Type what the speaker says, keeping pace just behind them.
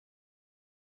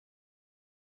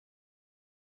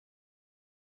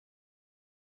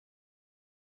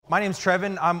My name's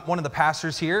Trevin. I'm one of the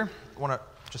pastors here. I want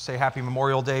to just say happy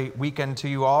Memorial Day weekend to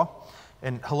you all.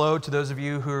 And hello to those of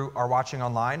you who are watching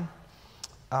online.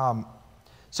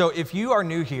 So if you are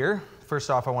new here,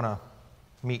 first off, I want to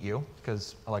meet you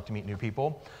because I like to meet new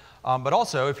people. But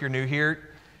also, if you're new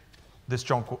here, this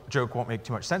joke won't make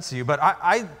too much sense to you, but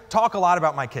I talk a lot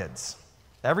about my kids.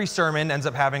 Every sermon ends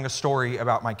up having a story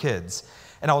about my kids.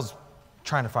 And I was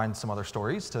trying to find some other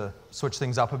stories to switch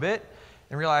things up a bit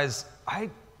and realize I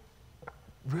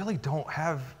really don't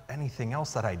have anything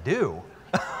else that I do.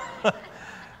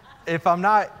 If I'm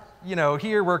not,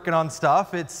 here working on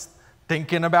stuff, it's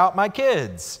thinking about my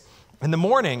kids. In the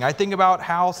morning, I think about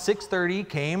how 6:30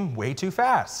 came way too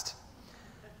fast.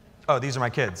 Oh, these are my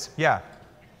kids. Yeah,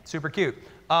 super cute.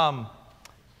 Cal's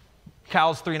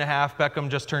 3.5. Beckham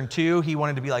just turned 2. He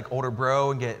wanted to be like older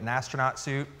bro and get an astronaut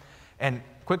suit. And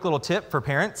quick little tip for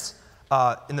parents.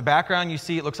 In the background, you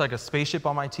see it looks like a spaceship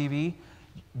on my TV.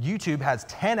 YouTube has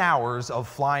 10 hours of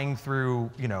flying through,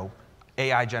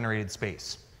 AI-generated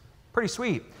space. Pretty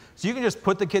sweet. So you can just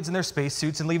put the kids in their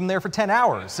spacesuits and leave them there for 10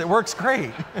 hours. It works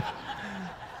great.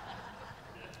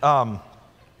 But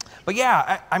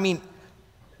yeah, I mean,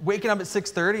 waking up at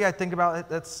 6:30, I think about it,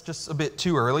 that's just a bit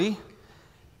too early.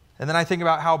 And then I think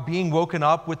about how being woken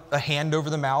up with a hand over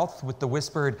the mouth with the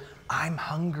whispered, "I'm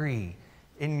hungry,"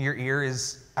 in your ear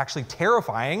is actually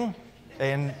terrifying,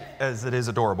 and as it is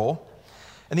adorable.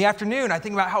 In the afternoon, I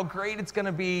think about how great it's going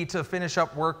to be to finish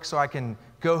up work so I can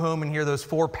go home and hear those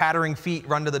 4 pattering feet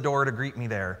run to the door to greet me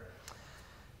there.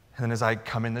 And then as I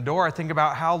come in the door, I think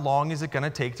about how long is it going to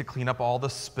take to clean up all the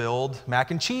spilled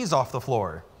mac and cheese off the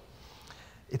floor.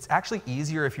 It's actually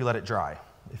easier if you let it dry,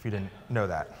 if you didn't know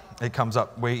that. It comes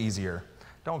up way easier.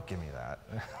 Don't give me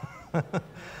that.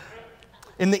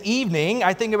 In the evening,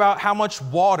 I think about how much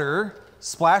water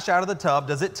splashed out of the tub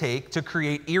does it take to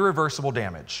create irreversible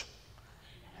damage.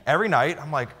 Every night,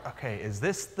 I'm like, okay, is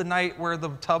this the night where the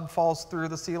tub falls through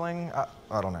the ceiling?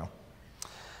 I don't know.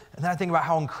 And then I think about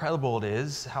how incredible it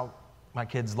is, how my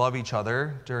kids love each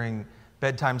other during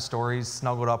bedtime stories,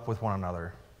 snuggled up with one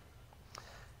another.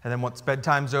 And then once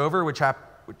bedtime's over, which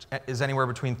is anywhere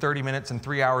between 30 minutes and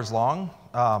 3 hours long,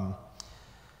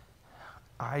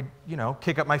 I,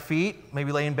 kick up my feet,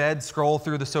 maybe lay in bed, scroll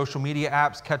through the social media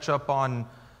apps, catch up on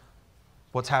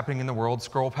what's happening in the world,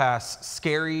 scroll past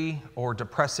scary or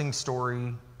depressing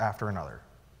story after another.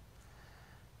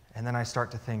 And then I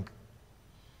start to think,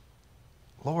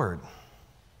 Lord,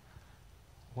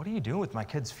 what are you doing with my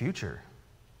kids' future?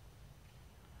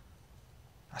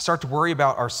 I start to worry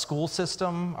about our school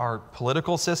system, our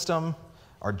political system,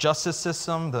 our justice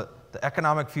system, the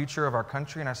economic future of our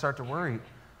country, and I start to worry,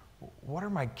 what are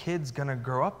my kids going to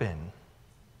grow up in?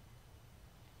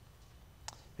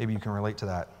 Maybe you can relate to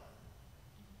that.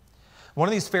 One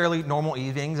of these fairly normal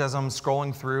evenings as I'm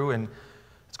scrolling through, and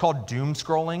it's called doom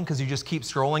scrolling because you just keep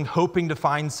scrolling, hoping to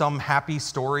find some happy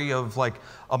story of like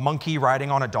a monkey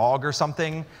riding on a dog or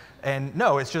something. And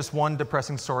no, it's just one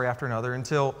depressing story after another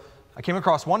until I came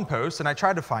across one post and I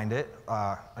tried to find it.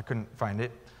 I couldn't find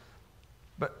it.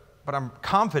 But I'm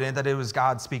confident that it was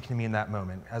God speaking to me in that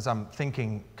moment as I'm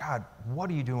thinking, God, what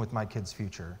are you doing with my kids'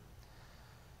 future?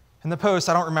 In the post,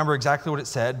 I don't remember exactly what it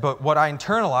said, but what I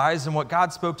internalized and what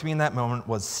God spoke to me in that moment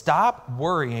was, stop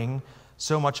worrying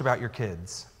so much about your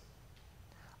kids.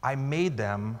 I made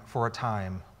them for a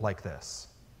time like this.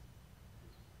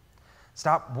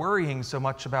 Stop worrying so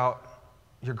much about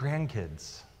your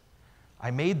grandkids.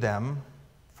 I made them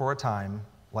for a time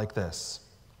like this.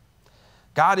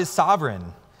 God is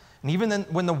sovereign. And even then,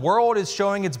 when the world is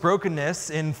showing its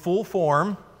brokenness in full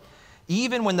form,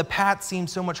 even when the path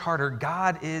seems so much harder,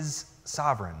 God is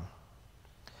sovereign.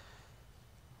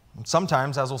 And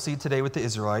sometimes, as we'll see today with the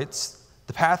Israelites,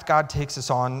 the path God takes us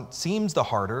on seems the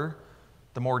harder,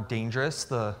 the more dangerous,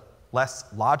 the less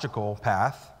logical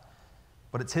path,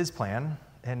 but it's His plan,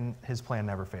 and His plan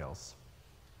never fails.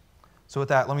 So with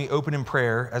that, let me open in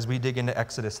prayer as we dig into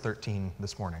Exodus 13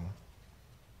 this morning.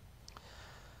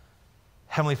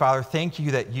 Heavenly Father, thank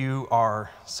you that you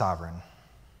are sovereign.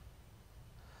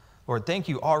 Lord, thank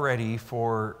you already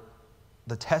for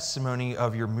the testimony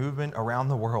of your movement around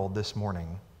the world this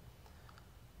morning.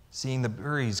 Seeing the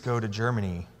Buris go to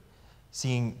Germany,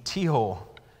 seeing Teal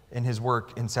in his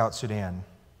work in South Sudan,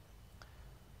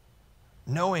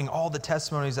 knowing all the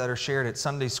testimonies that are shared at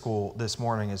Sunday school this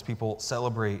morning as people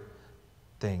celebrate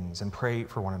things and pray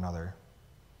for one another.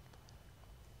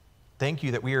 Thank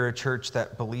you that we are a church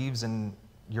that believes in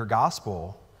your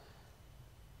gospel.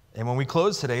 And when we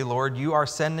close today, Lord, you are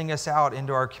sending us out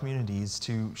into our communities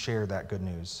to share that good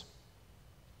news.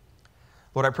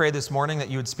 Lord, I pray this morning that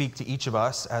you would speak to each of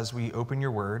us as we open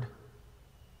your word,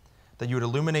 that you would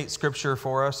illuminate Scripture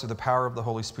for us through the power of the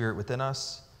Holy Spirit within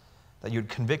us, that you would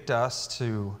convict us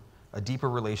to a deeper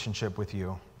relationship with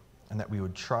you, and that we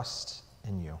would trust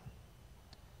in you.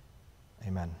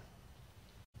 Amen.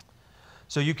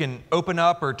 So you can open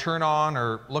up or turn on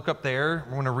or look up there.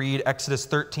 We're going to read Exodus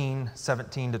 13,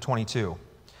 17 to 22.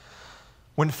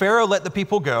 When Pharaoh let the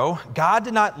people go, God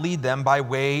did not lead them by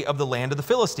way of the land of the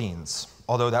Philistines,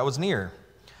 although that was near.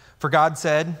 For God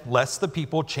said, lest the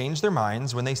people change their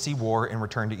minds when they see war and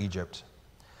return to Egypt.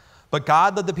 But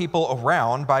God led the people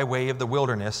around by way of the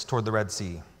wilderness toward the Red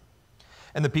Sea.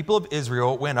 And the people of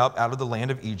Israel went up out of the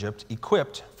land of Egypt,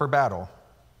 equipped for battle.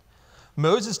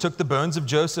 Moses took the bones of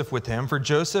Joseph with him, for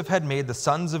Joseph had made the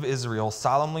sons of Israel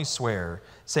solemnly swear,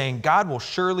 saying, God will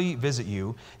surely visit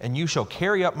you, and you shall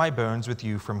carry up my bones with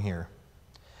you from here.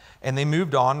 And they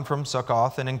moved on from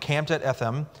Succoth and encamped at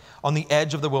Etham on the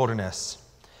edge of the wilderness.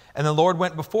 And the Lord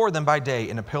went before them by day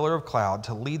in a pillar of cloud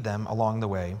to lead them along the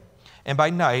way, and by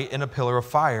night in a pillar of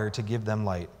fire to give them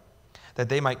light, that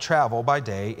they might travel by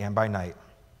day and by night.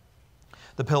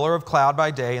 The pillar of cloud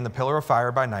by day and the pillar of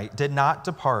fire by night did not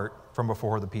depart from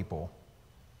before the people.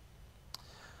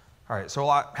 All right, so a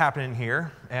lot happening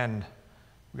here, and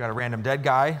we got a random dead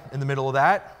guy in the middle of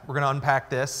that. We're going to unpack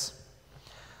this.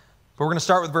 But we're going to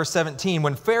start with verse 17.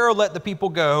 When Pharaoh let the people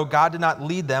go, God did not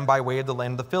lead them by way of the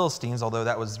land of the Philistines, although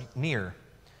that was near.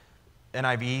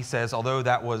 NIV says, although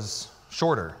that was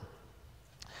shorter.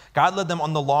 God led them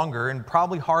on the longer and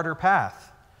probably harder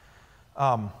path.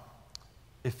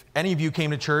 If any of you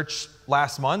came to church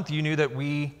last month, you knew that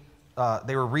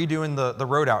they were redoing the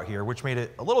road out here, which made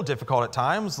it a little difficult at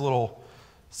times, a little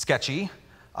sketchy.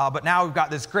 But now we've got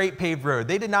this great paved road.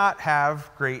 They did not have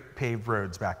great paved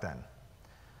roads back then.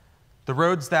 The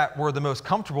roads that were the most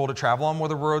comfortable to travel on were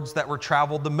the roads that were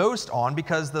traveled the most on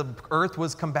because the earth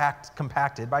was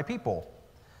compacted by people.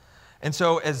 And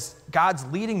so as God's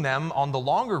leading them on the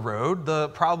longer road, the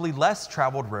probably less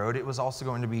traveled road, it was also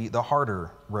going to be the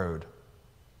harder road.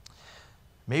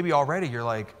 Maybe already you're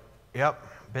like, yep,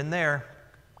 been there,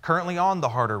 currently on the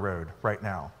harder road right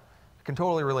now. I can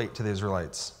totally relate to the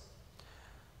Israelites.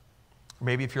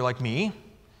 Maybe if you're like me,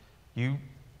 you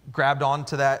grabbed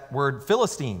onto that word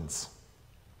Philistines,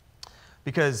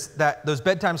 because those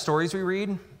bedtime stories we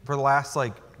read for the last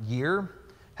year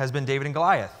has been David and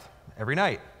Goliath every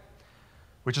night,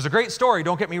 which is a great story,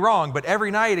 don't get me wrong, but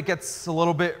every night it gets a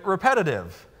little bit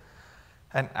repetitive.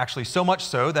 And actually so much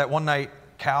so that one night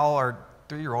Cal, our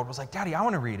 3-year-old, was like, Daddy, I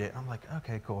want to read it. And I'm like,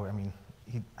 okay, cool. I mean,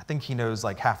 I think he knows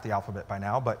half the alphabet by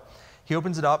now, but he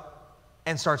opens it up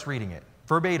and starts reading it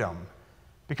verbatim.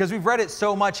 Because we've read it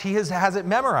so much, he has it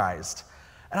memorized.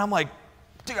 And I'm like,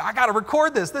 dude, I got to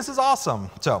record this. This is awesome.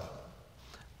 So,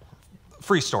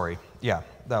 free story. Yeah,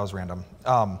 that was random.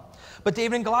 But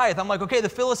David and Goliath, I'm like, okay, the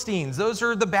Philistines, those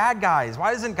are the bad guys.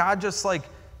 Why doesn't God just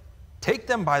take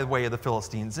them by the way of the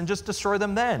Philistines and just destroy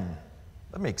them then?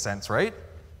 That makes sense, right?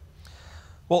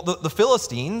 Well, the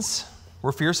Philistines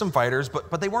were fearsome fighters,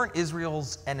 but they weren't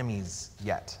Israel's enemies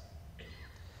yet.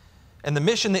 And the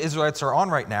mission the Israelites are on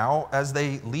right now as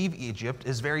they leave Egypt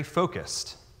is very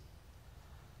focused.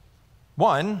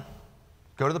 1,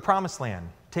 go to the promised land,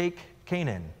 take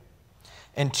Canaan.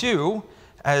 And 2,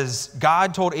 as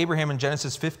God told Abraham in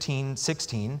Genesis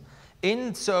 15:16,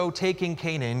 in so taking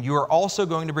Canaan, you are also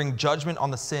going to bring judgment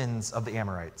on the sins of the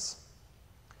Amorites.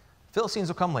 Philistines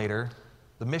will come later.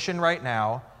 The mission right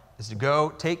now is to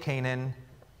go take Canaan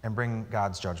and bring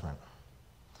God's judgment.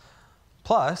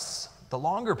 Plus, the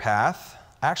longer path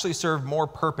actually served more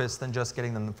purpose than just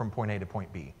getting them from point A to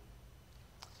point B.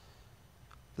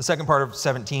 The second part of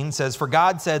 17 says, for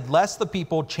God said, lest the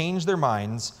people change their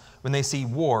minds when they see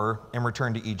war and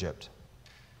return to Egypt.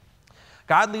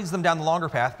 God leads them down the longer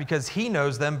path because he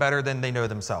knows them better than they know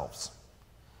themselves.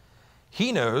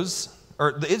 He knows,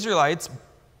 or the Israelites,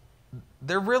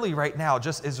 they're really right now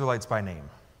just Israelites by name.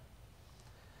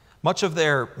 Much of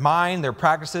their mind, their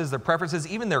practices, their preferences,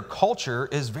 even their culture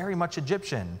is very much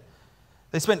Egyptian.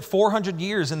 They spent 400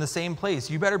 years in the same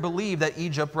place. You better believe that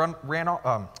Egypt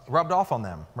rubbed off on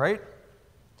them, right?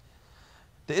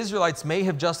 The Israelites may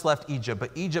have just left Egypt, but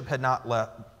Egypt had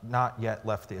not yet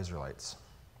left the Israelites.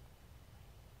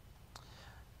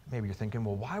 Maybe you're thinking,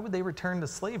 well, why would they return to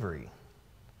slavery?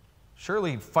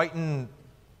 Surely fighting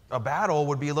a battle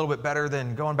would be a little bit better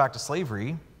than going back to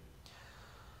slavery.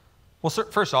 Well,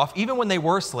 first off, even when they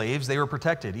were slaves, they were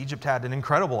protected. Egypt had an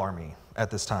incredible army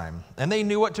at this time, and they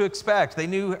knew what to expect. They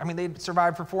knew, they'd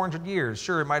survived for 400 years.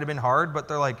 Sure, it might have been hard, but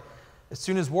they're like, as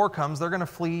soon as war comes, they're going to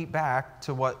flee back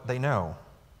to what they know.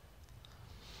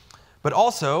 But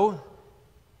also,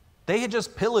 they had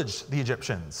just pillaged the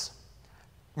Egyptians.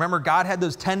 Remember, God had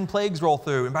those 10 plagues roll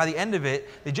through, and by the end of it,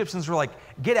 the Egyptians were like,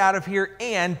 get out of here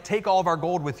and take all of our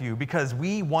gold with you because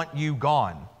we want you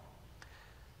gone.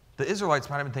 The Israelites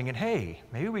might have been thinking, hey,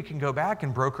 maybe we can go back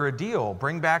and broker a deal,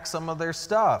 bring back some of their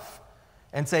stuff,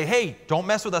 and say, hey, don't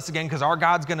mess with us again because our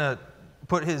God's going to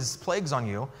put his plagues on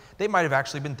you. They might have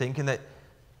actually been thinking that,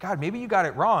 God, maybe you got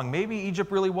it wrong. Maybe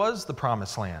Egypt really was the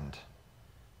promised land.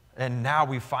 And now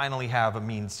we finally have a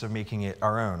means of making it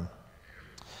our own.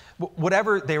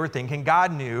 Whatever they were thinking,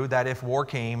 God knew that if war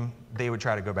came, they would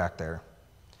try to go back there.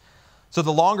 So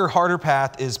the longer, harder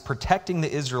path is protecting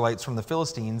the Israelites from the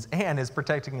Philistines and is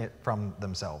protecting it from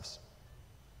themselves.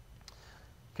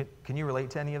 Can you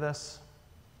relate to any of this?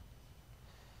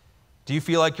 Do you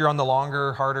feel like you're on the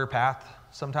longer, harder path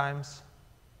sometimes?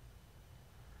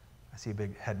 I see a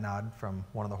big head nod from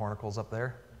one of the Hornicles up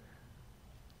there.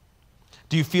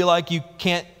 Do you feel like you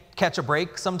can't catch a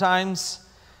break sometimes?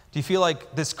 Do you feel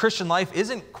like this Christian life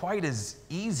isn't quite as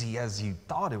easy as you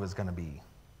thought it was going to be?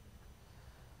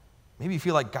 Maybe you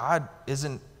feel like God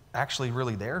isn't actually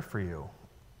really there for you.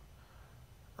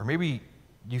 Or maybe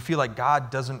you feel like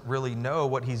God doesn't really know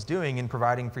what he's doing in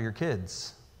providing for your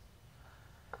kids,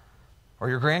 or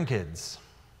your grandkids,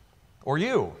 or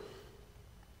you.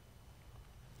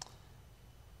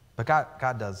 But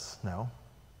God does know.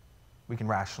 We can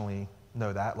rationally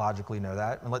know that, logically know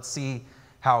that. And let's see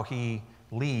how he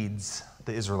leads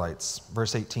the Israelites.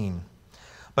 Verse 18.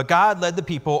 But God led the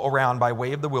people around by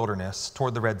way of the wilderness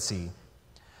toward the Red Sea.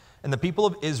 And the people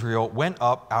of Israel went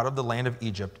up out of the land of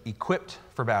Egypt, equipped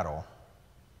for battle.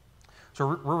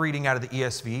 So we're reading out of the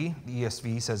ESV. The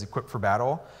ESV says equipped for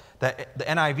battle. The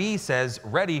NIV says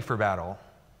ready for battle.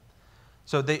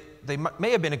 So they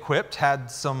may have been equipped,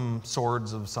 had some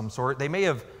swords of some sort. They may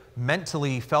have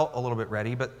mentally felt a little bit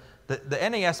ready, but the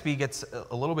NASB gets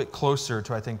a little bit closer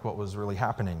to, I think, what was really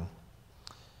happening.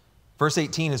 Verse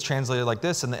 18 is translated like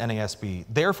this in the NASB.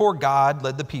 Therefore God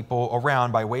led the people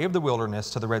around by way of the wilderness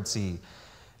to the Red Sea,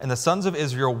 and the sons of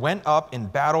Israel went up in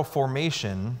battle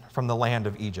formation from the land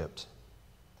of Egypt.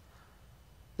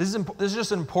 This is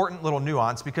just an important little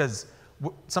nuance because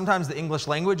sometimes the English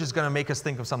language is going to make us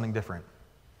think of something different.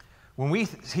 When we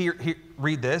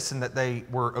read this and that they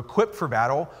were equipped for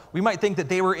battle, we might think that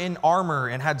they were in armor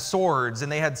and had swords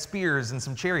and they had spears and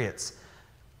some chariots.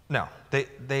 No,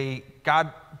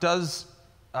 God does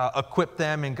equip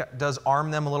them and does arm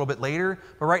them a little bit later,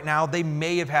 but right now they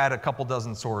may have had a couple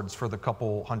dozen swords for the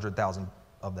couple 100,000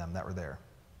 of them that were there.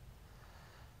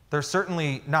 They're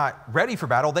certainly not ready for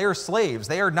battle. They are slaves.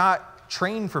 They are not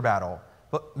trained for battle.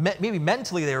 But maybe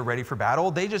mentally they were ready for battle.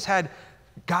 They just had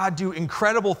God do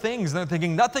incredible things. And they're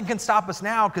thinking, nothing can stop us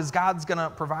now because God's going to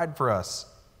provide for us.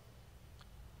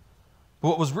 But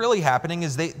what was really happening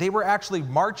is they were actually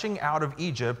marching out of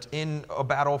Egypt in a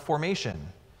battle formation,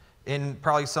 in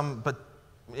probably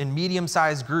in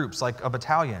medium-sized groups, like a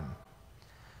battalion.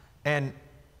 And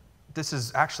this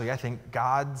is actually, I think,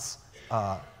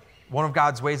 one of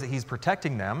God's ways that he's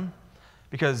protecting them,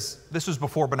 because this was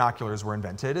before binoculars were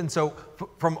invented. And so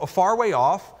from a far way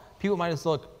off, people might just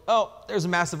look, oh, there's a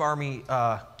massive army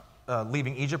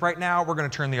leaving Egypt right now. We're going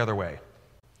to turn the other way.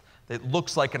 It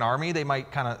looks like an army. They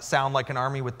might kind of sound like an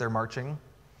army with their marching.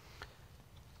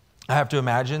 I have to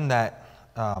imagine that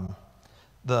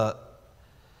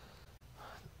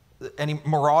any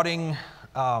marauding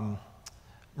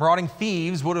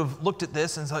thieves would have looked at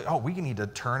this and said, oh, we need to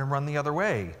turn and run the other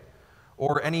way.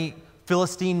 Or any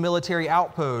Philistine military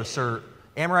outposts or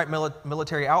Amorite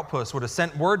military outposts would have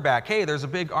sent word back, hey, there's a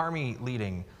big army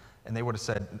leading. And they would have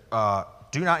said,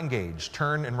 do not engage,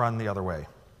 turn and run the other way.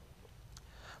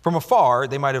 From afar,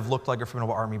 they might have looked like a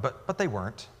formidable army, but they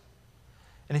weren't.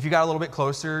 And if you got a little bit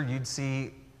closer, you'd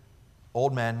see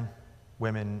old men,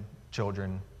 women,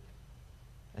 children,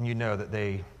 and you'd know that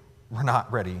they were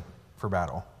not ready for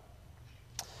battle.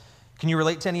 Can you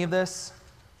relate to any of this?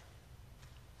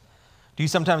 Do you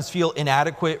sometimes feel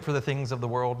inadequate for the things of the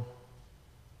world?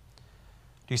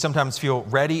 Do you sometimes feel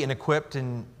ready and equipped,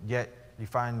 and yet you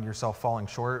find yourself falling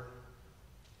short?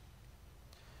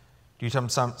 Do you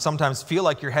sometimes feel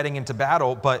like you're heading into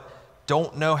battle, but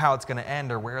don't know how it's going to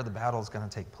end or where the battle is going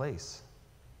to take place?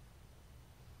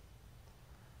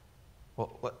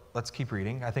 Well, let's keep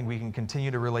reading. I think we can continue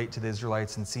to relate to the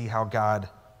Israelites and see how God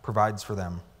provides for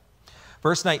them.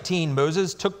 Verse 19,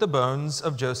 Moses took the bones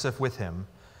of Joseph with him,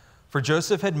 for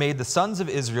Joseph had made the sons of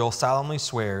Israel solemnly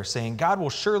swear, saying, God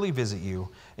will surely visit you,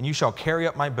 and you shall carry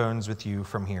up my bones with you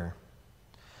from here.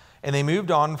 And they moved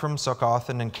on from Succoth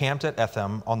and encamped at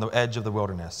Etham on the edge of the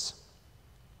wilderness.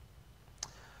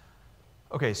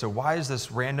 Okay, so why is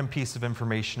this random piece of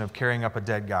information of carrying up a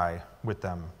dead guy with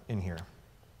them in here?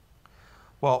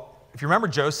 Well, if you remember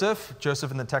Joseph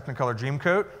in the Technicolor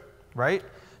Dreamcoat, right?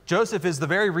 Joseph is the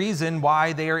very reason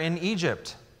why they are in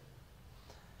Egypt.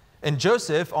 And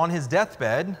Joseph, on his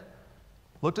deathbed,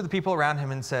 looked at the people around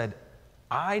him and said,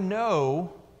 I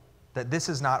know that this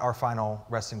is not our final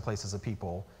resting place as a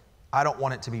people. I don't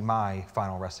want it to be my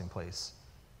final resting place.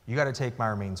 You got to take my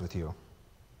remains with you.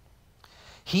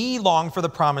 He longed for the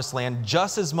promised land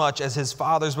just as much as his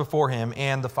fathers before him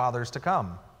and the fathers to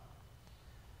come.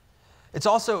 This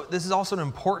is also an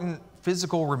important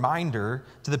physical reminder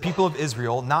to the people of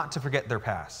Israel not to forget their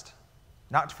past,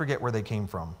 not to forget where they came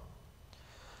from.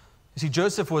 You see,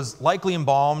 Joseph was likely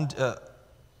embalmed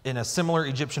in a similar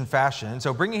Egyptian fashion,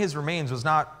 so bringing his remains was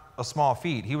not a small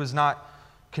feat. He was not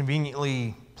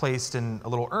conveniently placed in a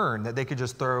little urn that they could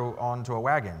just throw onto a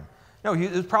wagon. No,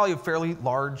 it was probably a fairly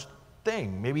large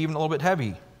thing, maybe even a little bit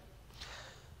heavy.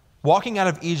 Walking out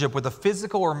of Egypt with a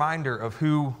physical reminder of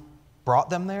who brought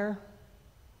them there,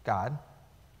 God,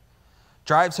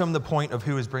 drives home the point of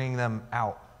who is bringing them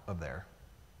out of there.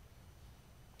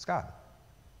 It's God.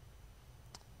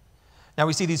 Now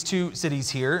we see these two cities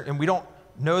here, and we don't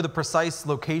know the precise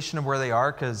location of where they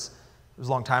are because it was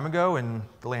a long time ago and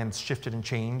the land's shifted and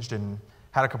changed and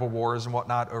had a couple wars and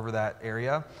whatnot over that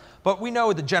area. But we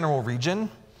know the general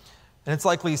region, and it's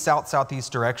likely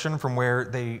south-southeast direction from where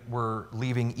they were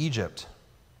leaving Egypt.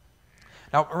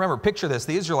 Now remember, picture this.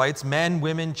 The Israelites, men,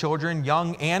 women, children,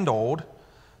 young and old,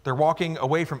 they're walking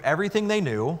away from everything they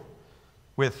knew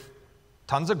with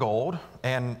tons of gold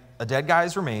and a dead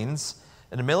guy's remains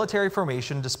in a military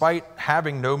formation despite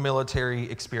having no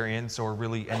military experience or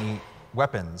really any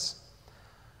weapons.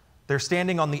 They're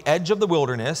standing on the edge of the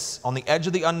wilderness, on the edge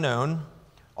of the unknown,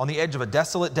 on the edge of a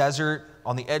desolate desert,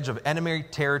 on the edge of enemy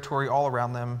territory all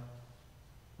around them,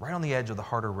 right on the edge of the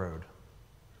harder road.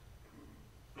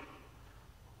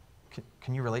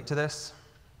 Can you relate to this?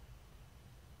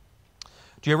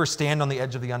 Do you ever stand on the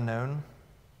edge of the unknown?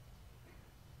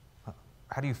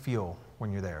 How do you feel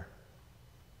when you're there?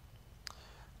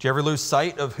 Do you ever lose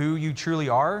sight of who you truly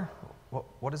are?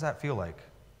 What does that feel like?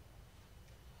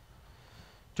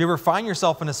 Do you ever find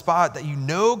yourself in a spot that you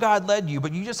know God led you,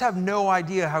 but you just have no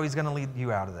idea how he's going to lead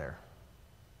you out of there?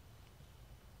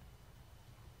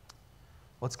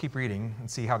 Let's keep reading and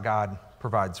see how God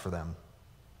provides for them.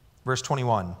 Verse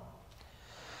 21.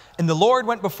 And the Lord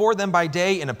went before them by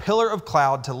day in a pillar of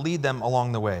cloud to lead them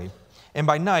along the way, and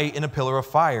by night in a pillar of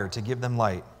fire to give them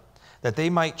light, that they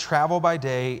might travel by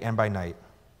day and by night.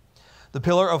 The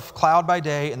pillar of cloud by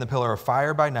day and the pillar of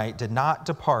fire by night did not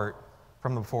depart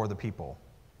from before the people.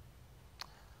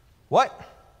 What?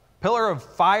 Pillar of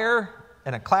fire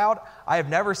and a cloud? I have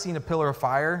never seen a pillar of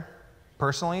fire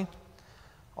personally,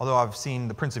 although I've seen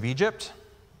The Prince of Egypt.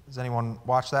 Does anyone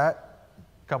watch that?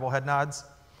 A couple head nods.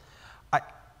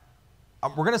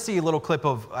 We're going to see a little clip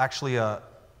of actually a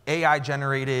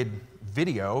AI-generated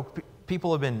video.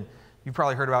 You've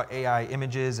probably heard about AI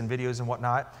images and videos and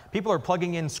whatnot. People are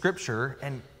plugging in scripture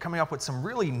and coming up with some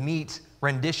really neat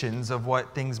renditions of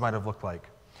what things might have looked like.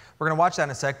 We're going to watch that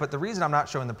in a sec, but the reason I'm not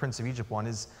showing the Prince of Egypt one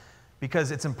is because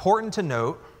it's important to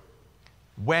note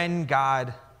when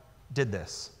God did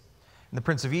this. In the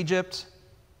Prince of Egypt,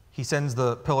 he sends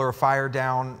the pillar of fire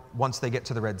down once they get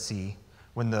to the Red Sea,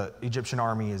 when the Egyptian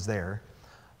army is there.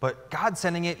 But God's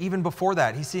sending it even before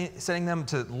that. He's sending them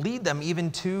to lead them even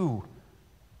to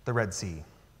the Red Sea.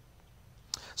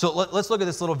 So let's look at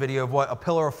this little video of what a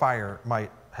pillar of fire might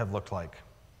have looked like.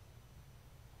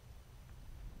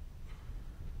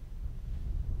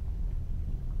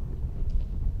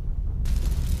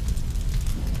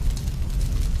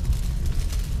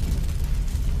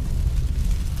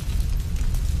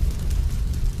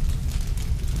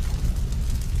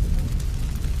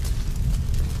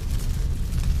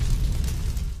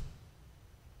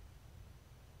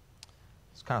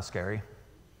 Kind of scary,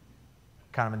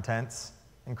 kind of intense,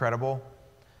 incredible.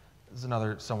 This is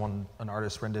an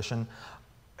artist's rendition.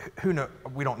 We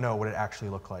don't know what it actually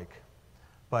looked like,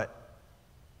 but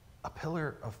a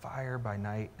pillar of fire by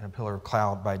night and a pillar of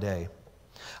cloud by day.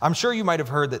 I'm sure you might have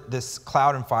heard that this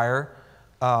cloud and fire,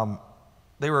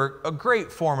 they were a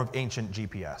great form of ancient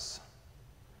GPS.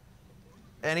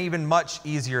 And even much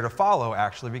easier to follow,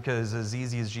 actually, because as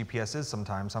easy as GPS is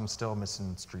sometimes, I'm still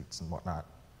missing streets and whatnot.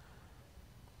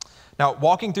 Now,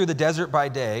 walking through the desert by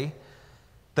day,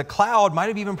 the cloud might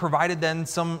have even provided then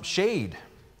some shade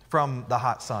from the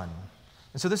hot sun.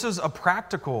 And so this was a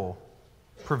practical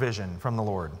provision from the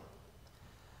Lord.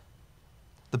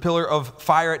 The pillar of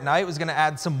fire at night was going to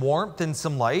add some warmth and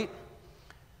some light.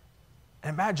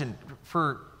 And imagine,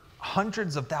 for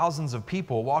hundreds of thousands of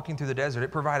people walking through the desert,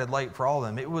 it provided light for all of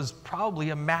them. It was probably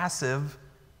a massive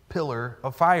pillar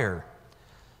of fire.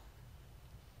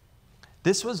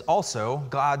 This was also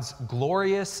God's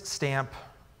glorious stamp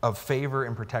of favor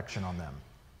and protection on them.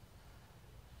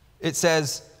 It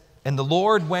says, and the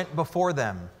Lord went before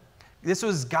them. This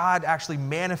was God actually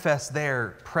manifest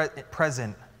there,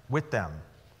 present with them.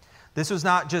 This was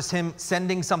not just him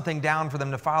sending something down for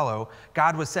them to follow.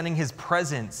 God was sending his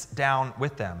presence down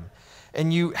with them.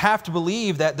 And you have to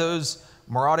believe that those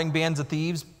marauding bands of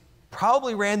thieves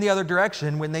probably ran the other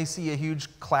direction when they see a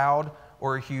huge cloud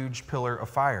or a huge pillar of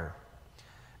fire.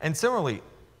 And similarly,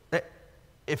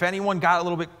 if anyone got a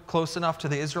little bit close enough to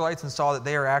the Israelites and saw that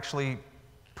they are actually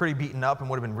pretty beaten up and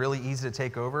would have been really easy to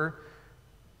take over,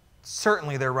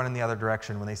 certainly they're running the other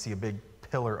direction when they see a big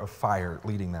pillar of fire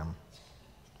leading them.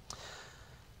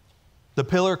 The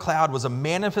pillar cloud was a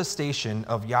manifestation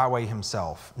of Yahweh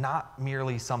himself, not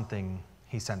merely something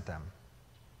he sent them.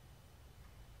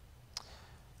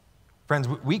 Friends,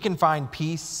 we can find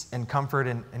peace and comfort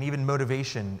and even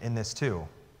motivation in this too.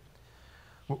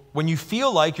 When you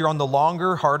feel like you're on the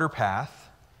longer, harder path,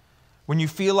 when you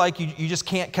feel like you just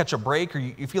can't catch a break, or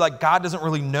you feel like God doesn't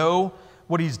really know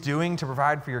what he's doing to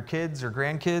provide for your kids or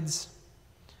grandkids,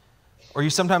 or you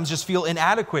sometimes just feel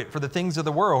inadequate for the things of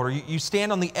the world, or you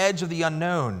stand on the edge of the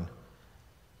unknown,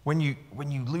 when you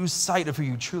lose sight of who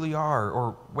you truly are,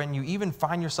 or when you even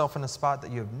find yourself in a spot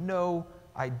that you have no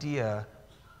idea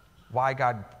why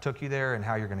God took you there and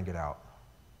how you're going to get out.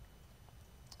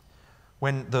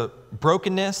 When the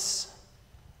brokenness,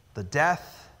 the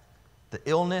death, the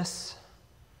illness,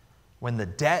 when the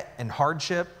debt and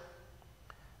hardship,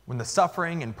 when the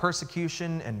suffering and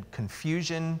persecution and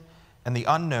confusion and the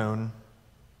unknown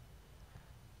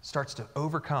starts to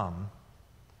overcome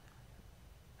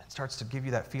and starts to give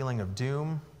you that feeling of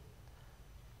doom,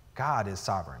 God is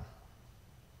sovereign.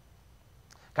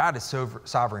 God is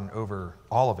sovereign over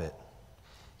all of it.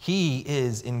 He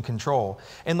is in control.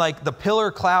 And like the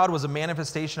pillar cloud was a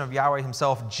manifestation of Yahweh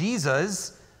himself,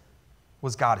 Jesus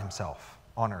was God himself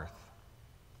on earth.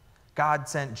 God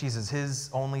sent Jesus,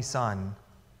 his only son,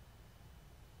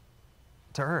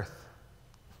 to earth.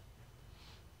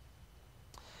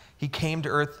 He came to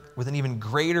earth with an even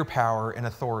greater power and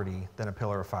authority than a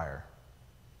pillar of fire.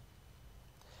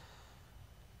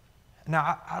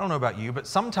 Now, I don't know about you, but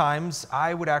sometimes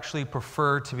I would actually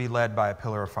prefer to be led by a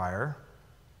pillar of fire.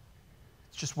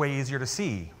 It's just way easier to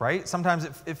see, right? Sometimes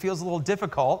it feels a little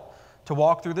difficult to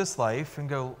walk through this life and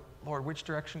go, Lord, which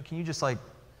direction? Can you just like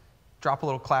drop a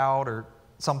little cloud or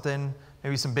something?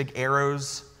 Maybe some big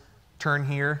arrows, turn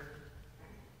here.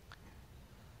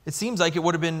 It seems like it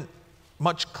would have been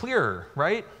much clearer,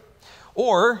 right?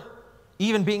 Or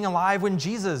even being alive when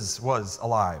Jesus was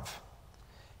alive.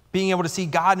 Being able to see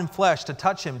God in flesh, to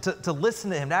touch him, to listen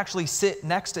to him, to actually sit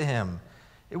next to him.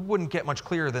 It wouldn't get much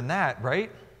clearer than that, right?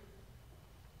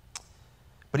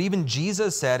 But even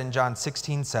Jesus said in John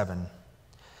 16:7,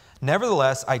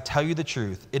 nevertheless, I tell you the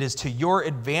truth, it is to your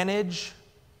advantage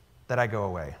that I go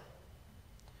away.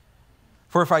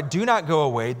 For if I do not go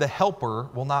away, the Helper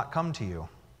will not come to you.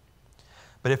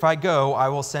 But if I go, I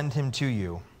will send him to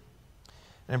you.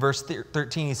 And in verse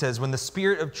 13, he says, when the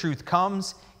Spirit of truth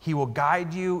comes, he will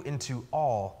guide you into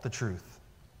all the truth.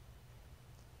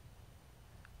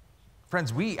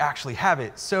 Friends, we actually have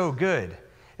it so good.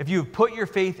 If you've put your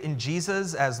faith in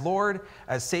Jesus as Lord,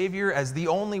 as Savior, as the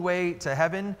only way to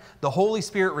heaven, the Holy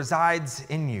Spirit resides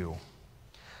in you.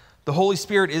 The Holy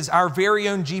Spirit is our very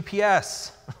own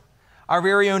GPS, our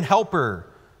very own helper,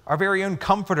 our very own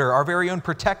comforter, our very own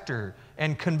protector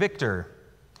and convictor,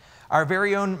 our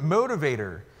very own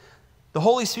motivator. The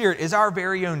Holy Spirit is our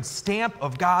very own stamp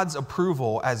of God's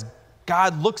approval as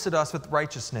God looks at us with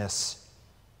righteousness,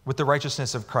 with the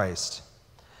righteousness of Christ,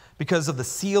 because of the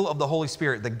seal of the Holy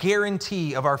Spirit, the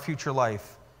guarantee of our future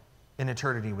life in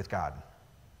eternity with God.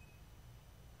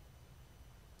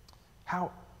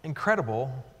 How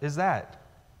incredible is that?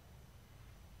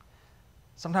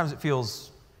 Sometimes it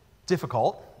feels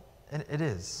difficult, and it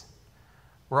is.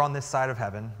 We're on this side of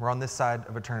heaven. We're on this side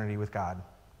of eternity with God.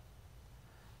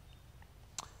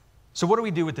 So what do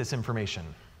we do with this information?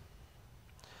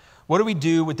 What do we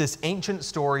do with this ancient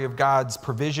story of God's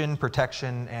provision,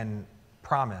 protection, and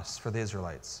promise for the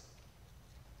Israelites?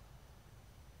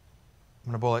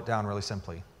 I'm going to boil it down really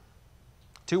simply.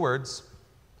 2 words: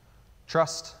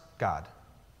 trust God.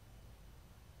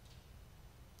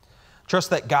 Trust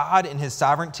that God in his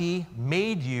sovereignty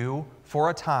made you for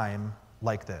a time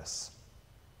like this.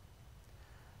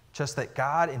 Trust that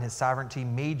God in his sovereignty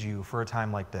made you for a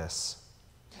time like this.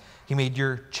 He made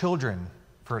your children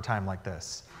for a time like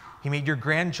this. He made your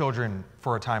grandchildren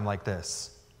for a time like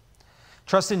this.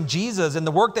 Trust in Jesus and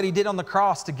the work that he did on the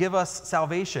cross to give us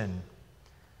salvation.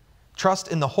 Trust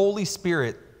in the Holy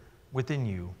Spirit within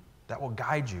you that will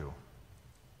guide you.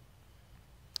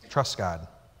 Trust God.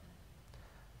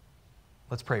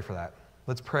 Let's pray for that.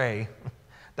 Let's pray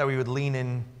that we would lean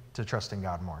in to trusting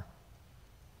God more.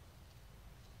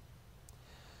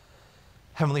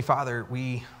 Heavenly Father,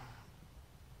 we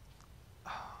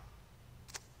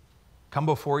come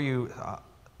before you,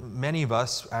 many of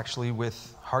us actually,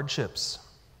 with hardships,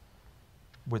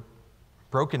 with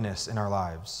brokenness in our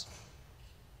lives,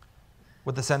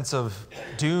 with a sense of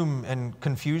doom and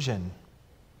confusion.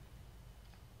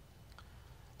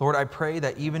 Lord, I pray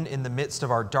that even in the midst of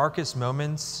our darkest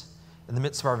moments, in the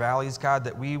midst of our valleys, God,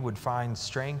 that we would find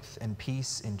strength and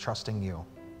peace in trusting you.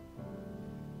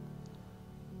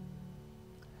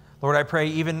 Lord, I pray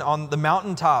even on the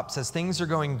mountaintops as things are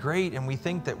going great and we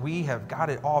think that we have got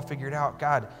it all figured out,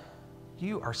 God,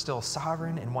 you are still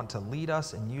sovereign and want to lead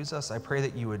us and use us. I pray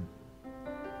that you would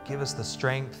give us the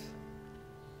strength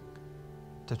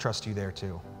to trust you there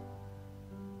too.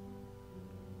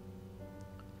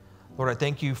 Lord, I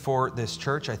thank you for this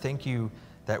church. I thank you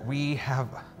that we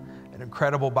have an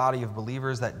incredible body of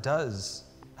believers that does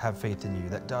have faith in you,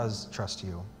 that does trust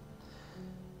you.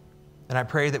 And I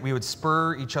pray that we would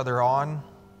spur each other on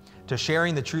to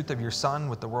sharing the truth of your Son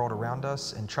with the world around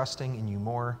us and trusting in you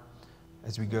more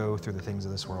as we go through the things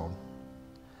of this world.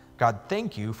 God,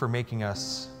 thank you for making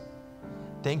us.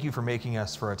 Thank you for making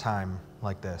us for a time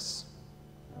like this.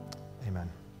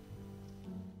 Amen.